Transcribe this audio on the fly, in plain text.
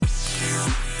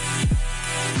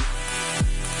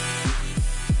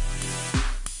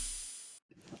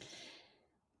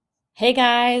Hey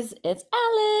guys, it's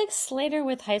Alex Slater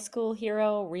with High School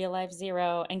Hero, Real Life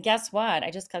Zero. And guess what? I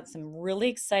just got some really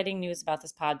exciting news about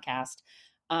this podcast.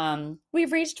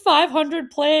 We've reached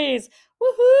 500 plays.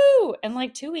 Woohoo! In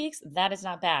like 2 weeks. That is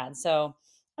not bad. So,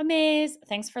 amazed.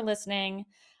 Thanks for listening.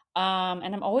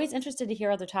 And I'm always interested to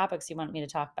hear other topics you want me to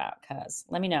talk about because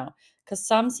let me know. Because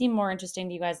some seem more interesting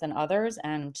to you guys than others.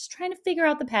 And I'm just trying to figure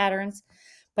out the patterns.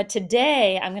 But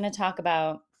today I'm going to talk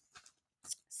about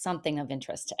something of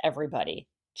interest to everybody: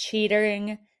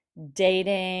 cheating,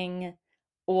 dating,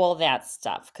 all that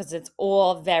stuff, because it's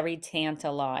all very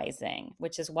tantalizing,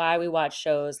 which is why we watch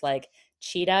shows like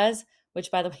Cheetahs, which,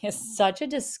 by the way, is such a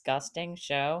disgusting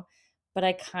show. But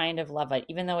I kind of love it,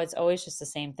 even though it's always just the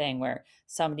same thing where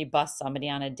somebody busts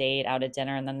somebody on a date out at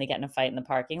dinner and then they get in a fight in the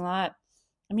parking lot.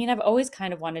 I mean, I've always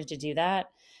kind of wanted to do that.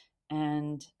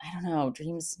 And I don't know,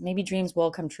 maybe dreams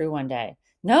will come true one day.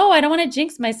 No, I don't want to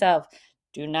jinx myself.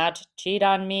 Do not cheat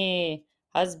on me,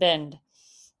 husband.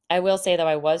 I will say, though,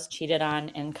 I was cheated on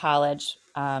in college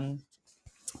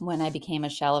when I became a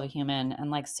shell of a human and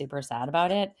like super sad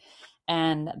about it.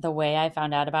 And the way I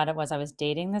found out about it was I was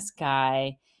dating this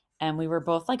guy and we were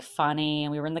both like funny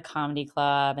and we were in the comedy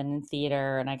club and in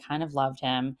theater and I kind of loved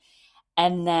him.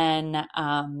 And then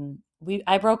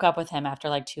I broke up with him after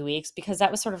like 2 weeks because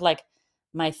that was sort of like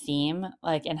my theme,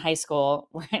 like in high school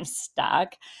where I'm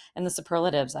stuck. And the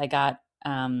superlatives I got,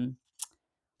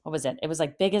 what was it? It was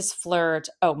like biggest flirt.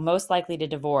 Oh, most likely to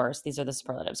divorce. These are the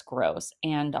superlatives. Gross.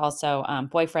 And also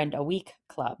boyfriend a week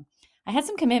club. I had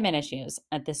some commitment issues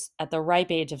at the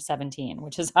ripe age of 17,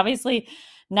 which is obviously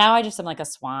now I just am like a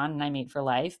swan and I mate for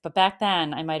life. But back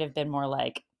then I might have been more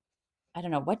like, I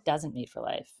don't know, what doesn't mate for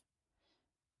life?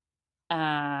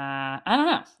 I don't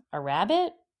know. A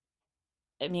rabbit?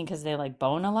 I mean, because they like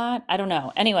bone a lot. I don't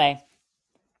know. Anyway,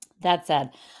 that said,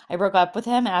 I broke up with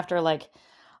him after like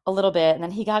a little bit, and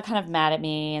then he got kind of mad at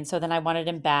me. And so then I wanted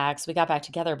him back. So we got back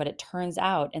together. But it turns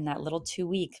out in that little 2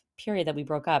 week period that we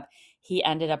broke up, he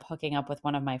ended up hooking up with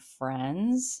one of my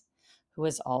friends who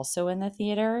was also in the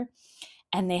theater,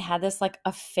 and they had this like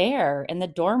affair in the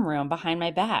dorm room behind my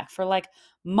back for like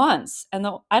months. And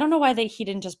I don't know why he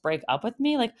didn't just break up with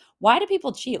me. Like, why do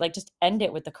people cheat? Like, just end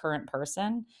it with the current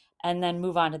person and then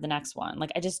move on to the next one.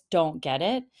 Like, I just don't get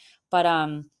it. But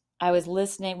I was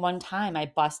listening one time.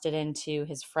 I busted into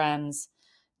his friend's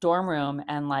dorm room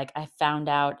and like I found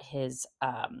out his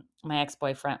my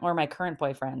ex-boyfriend or my current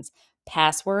boyfriend's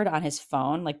password on his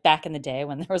phone, like back in the day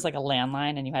when there was like a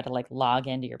landline and you had to like log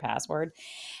into your password.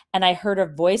 And I heard a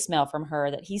voicemail from her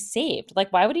that he saved.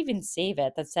 Like, why would he even save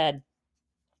it? That said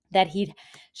that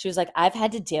she was like, I've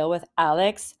had to deal with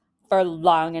Alex for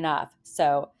long enough.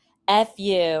 So F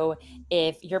you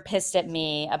if you're pissed at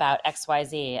me about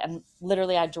XYZ. And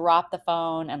literally, I dropped the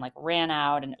phone and like ran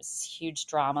out, and it was huge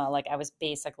drama. Like, I was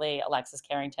basically Alexis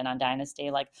Carrington on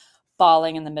Dynasty, like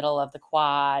bawling in the middle of the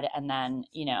quad. And then,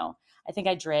 I think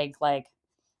I drank like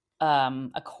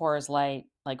a Coors Light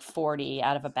like 40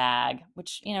 out of a bag,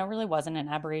 which, really wasn't an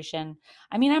aberration.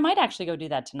 I mean, I might actually go do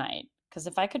that tonight because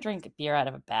if I could drink beer out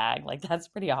of a bag, like that's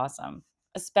pretty awesome,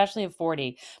 especially a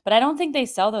 40. But I don't think they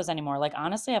sell those anymore. Like,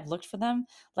 honestly, I've looked for them.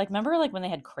 Like, remember like when they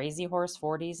had Crazy Horse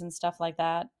 40s and stuff like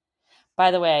that?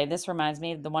 By the way, this reminds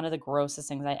me of one of the grossest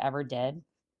things I ever did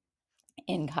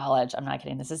in college. I'm not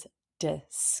kidding. This is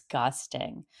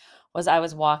disgusting. Was I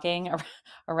was walking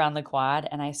around the quad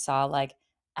and I saw like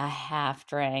a half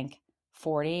drank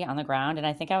 40 on the ground, and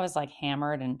I think I was like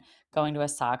hammered and going to a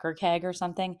soccer keg or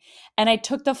something, and I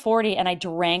took the 40 and I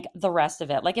drank the rest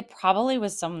of it. Like, it probably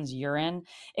was someone's urine.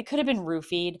 It could have been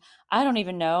roofied. I don't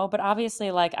even know, but obviously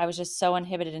like I was just so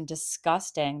inhibited and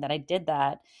disgusting that I did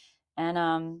that.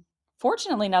 And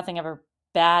fortunately, nothing ever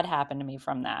bad happened to me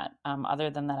from that. Other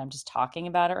than that, I'm just talking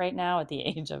about it right now at the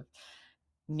age of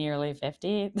nearly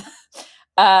 50.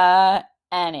 uh,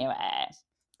 anyway,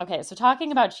 okay. So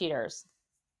talking about cheaters,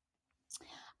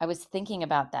 I was thinking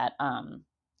about that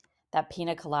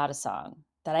Pina Colada song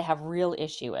that I have real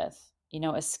issue with.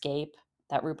 Escape,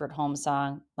 that Rupert Holmes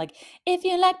song. Like, if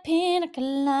you like pina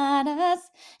coladas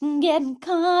and getting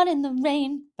caught in the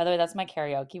rain. By the way, that's my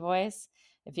karaoke voice.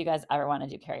 If you guys ever want to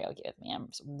do karaoke with me, I'm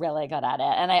really good at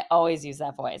it. And I always use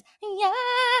that voice. Yeah,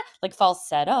 like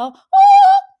falsetto.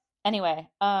 Oh! Anyway,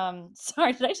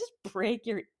 sorry, did I just break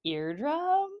your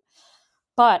eardrum?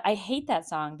 But I hate that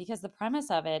song because the premise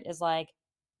of it is like,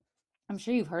 I'm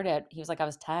sure you've heard it. He was like, I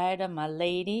was tired of my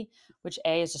lady, which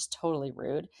A is just totally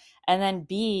rude. And then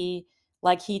B,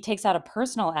 like he takes out a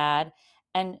personal ad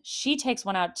and she takes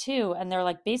one out too. And they're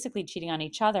like basically cheating on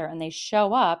each other. And they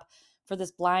show up for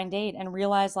this blind date and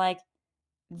realize like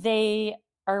they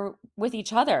are with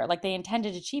each other. Like they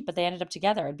intended to cheat, but they ended up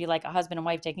together. It'd be like a husband and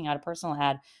wife taking out a personal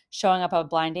ad, showing up at a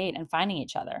blind date and finding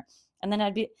each other. And then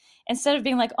I'd be, instead of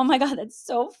being like, oh my God, that's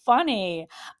so funny.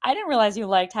 I didn't realize you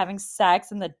liked having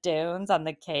sex in the dunes on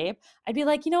the Cape. I'd be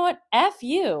like, you know what? F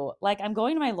you. Like, I'm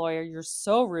going to my lawyer. You're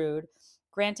so rude.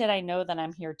 Granted, I know that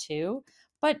I'm here too,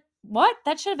 but what?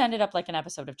 That should have ended up like an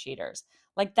episode of Cheaters.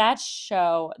 Like that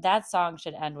show, that song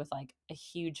should end with like a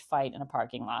huge fight in a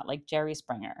parking lot, like Jerry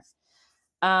Springer.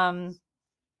 Um,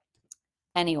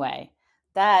 anyway,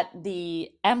 that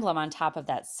the emblem on top of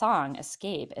that song,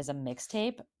 Escape, is a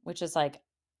mixtape, which is like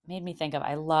made me think of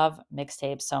I love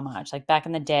mixtapes so much. Like back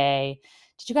in the day,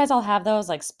 did you guys all have those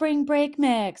like spring break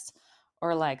mix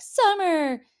or like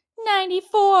summer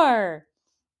 94?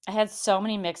 I had so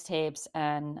many mixtapes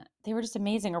and they were just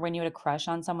amazing. Or when you had a crush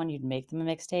on someone, you'd make them a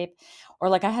mixtape. Or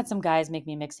like I had some guys make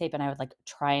me a mixtape and I would like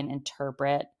try and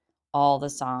interpret all the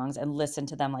songs and listen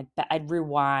to them. Like I'd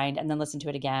rewind and then listen to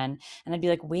it again. And I'd be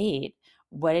like, wait,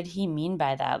 what did he mean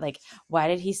by that? Like, why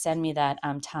did he send me that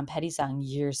Tom Petty song,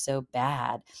 You're So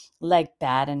Bad? Like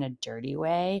bad in a dirty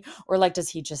way? Or like, does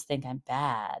he just think I'm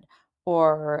bad?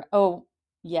 Or, oh,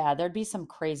 yeah, there'd be some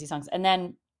crazy songs. And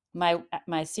then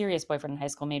my serious boyfriend in high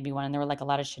school made me one, and there were like a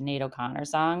lot of Sinead O'Connor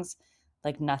songs,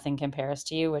 like Nothing Compares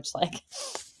to You, which like,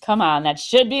 come on, that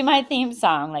should be my theme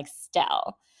song, like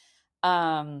Stell.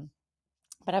 Um,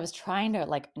 but I was trying to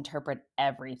like interpret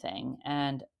everything,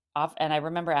 and I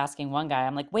remember asking one guy,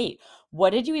 I'm like, wait, what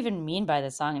did you even mean by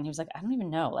this song? And he was like, I don't even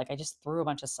know. Like, I just threw a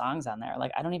bunch of songs on there.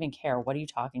 Like, I don't even care. What are you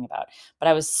talking about? But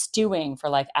I was stewing for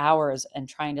like hours and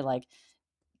trying to like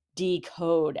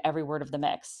decode every word of the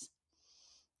mix.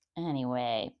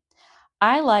 Anyway,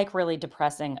 I like really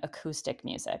depressing acoustic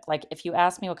music. Like if you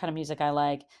ask me what kind of music I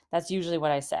like, that's usually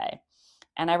what I say.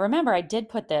 And I remember I did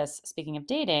put this, speaking of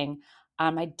dating,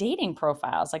 on my dating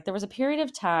profiles. Like there was a period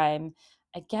of time,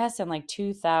 I guess in like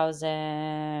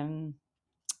 2000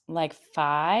 like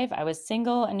 5, I was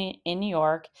single in New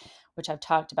York, which I've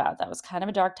talked about. That was kind of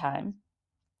a dark time.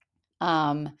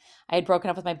 I had broken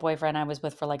up with my boyfriend I was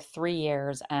with for like 3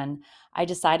 years, and I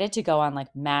decided to go on like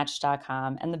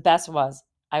Match.com. And the best was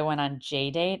I went on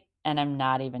JDate, and I'm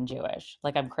not even Jewish.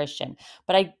 Like I'm Christian,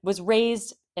 but I was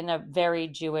raised in a very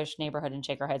Jewish neighborhood in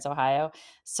Shaker Heights, Ohio.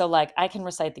 So like I can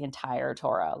recite the entire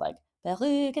Torah, like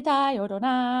Baruch atah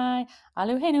Adonai,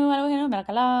 Eloheinu, Eloheinu melech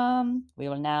haolam. We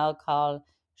will now call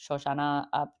Shoshana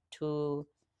up to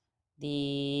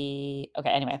the okay,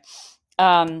 anyway.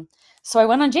 So I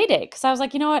went on JDate because I was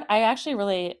like, you know what? I actually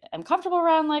really am comfortable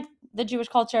around like the Jewish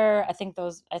culture. I think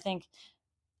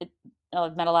it,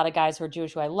 I've met a lot of guys who are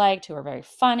Jewish who I liked, who are very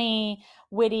funny,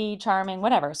 witty, charming,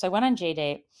 whatever. So I went on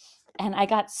JDate and I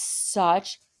got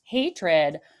such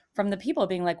hatred from the people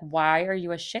being like, why are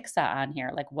you a shiksa on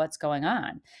here? Like, what's going on?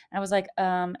 And I was like,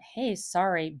 hey,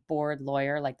 sorry, bored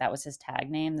lawyer. Like that was his tag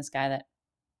name, this guy that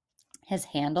his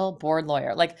handle, board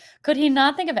lawyer. Like, could he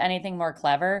not think of anything more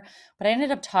clever? But I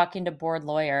ended up talking to board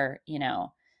lawyer,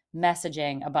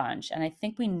 messaging a bunch. And I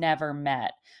think we never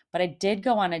met. But I did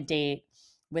go on a date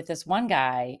with this one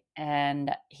guy,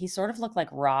 and he sort of looked like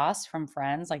Ross from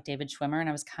Friends, like David Schwimmer. And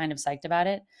I was kind of psyched about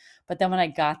it. But then when I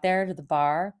got there to the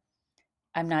bar,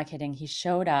 I'm not kidding. He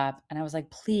showed up and I was like,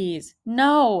 please,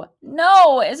 no,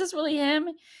 no, is this really him?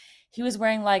 He was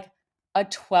wearing like a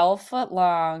 12-foot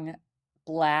long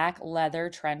black leather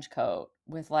trench coat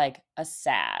with like a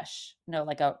sash, no,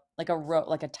 like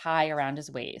a tie around his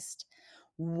waist,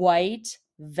 white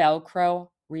Velcro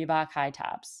Reebok high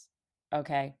tops,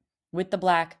 okay, with the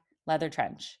black leather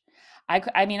trench.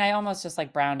 I mean, I almost just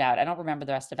like browned out. I don't remember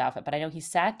the rest of the outfit, but I know he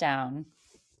sat down.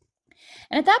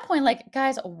 And at that point, like,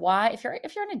 guys, why, if you're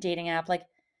in a dating app, like,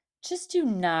 just do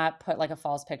not put like a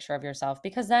false picture of yourself,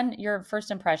 because then your first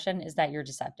impression is that you're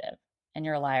deceptive and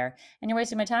you're a liar and you're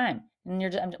wasting my time. And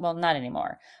you're just, well, not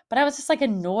anymore. But I was just like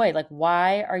annoyed. Like,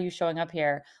 why are you showing up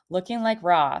here looking like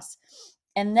Ross?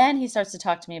 And then he starts to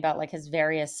talk to me about like his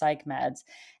various psych meds.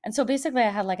 And so basically, I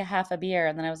had like a half a beer,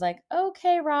 and then I was like,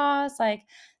 okay, Ross, like,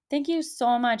 thank you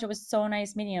so much. It was so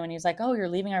nice meeting you. And he's like, oh, you're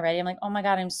leaving already? I'm like, oh my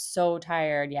God, I'm so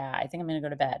tired. Yeah, I think I'm going to go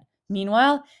to bed.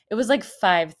 Meanwhile, it was like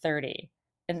 5:30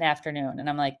 in the afternoon. And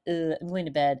I'm like, ugh, I'm going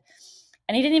to bed.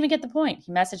 And he didn't even get the point.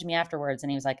 He messaged me afterwards and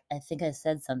he was like, I think I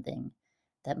said something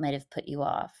that might have put you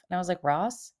off. And I was like,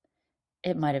 Ross,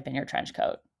 it might have been your trench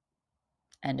coat.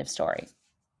 End of story.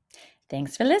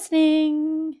 Thanks for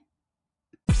listening.